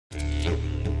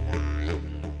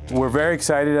We're very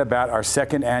excited about our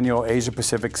second annual Asia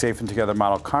Pacific Safe and Together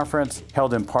Model Conference,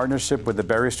 held in partnership with the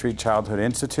Berry Street Childhood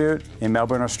Institute in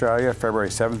Melbourne, Australia, February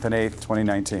 7th and 8th,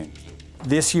 2019.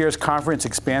 This year's conference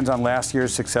expands on last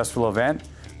year's successful event.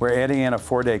 We're adding in a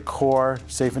 4-day core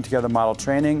Safe and Together model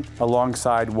training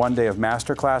alongside 1 day of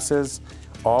master classes,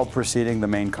 all preceding the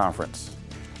main conference.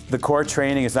 The core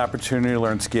training is an opportunity to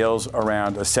learn skills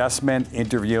around assessment,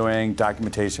 interviewing,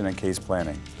 documentation, and case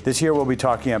planning. This year we'll be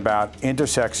talking about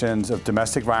intersections of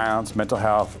domestic violence, mental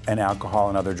health, and alcohol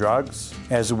and other drugs,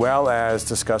 as well as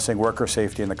discussing worker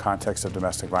safety in the context of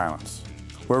domestic violence.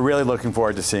 We're really looking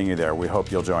forward to seeing you there. We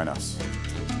hope you'll join us.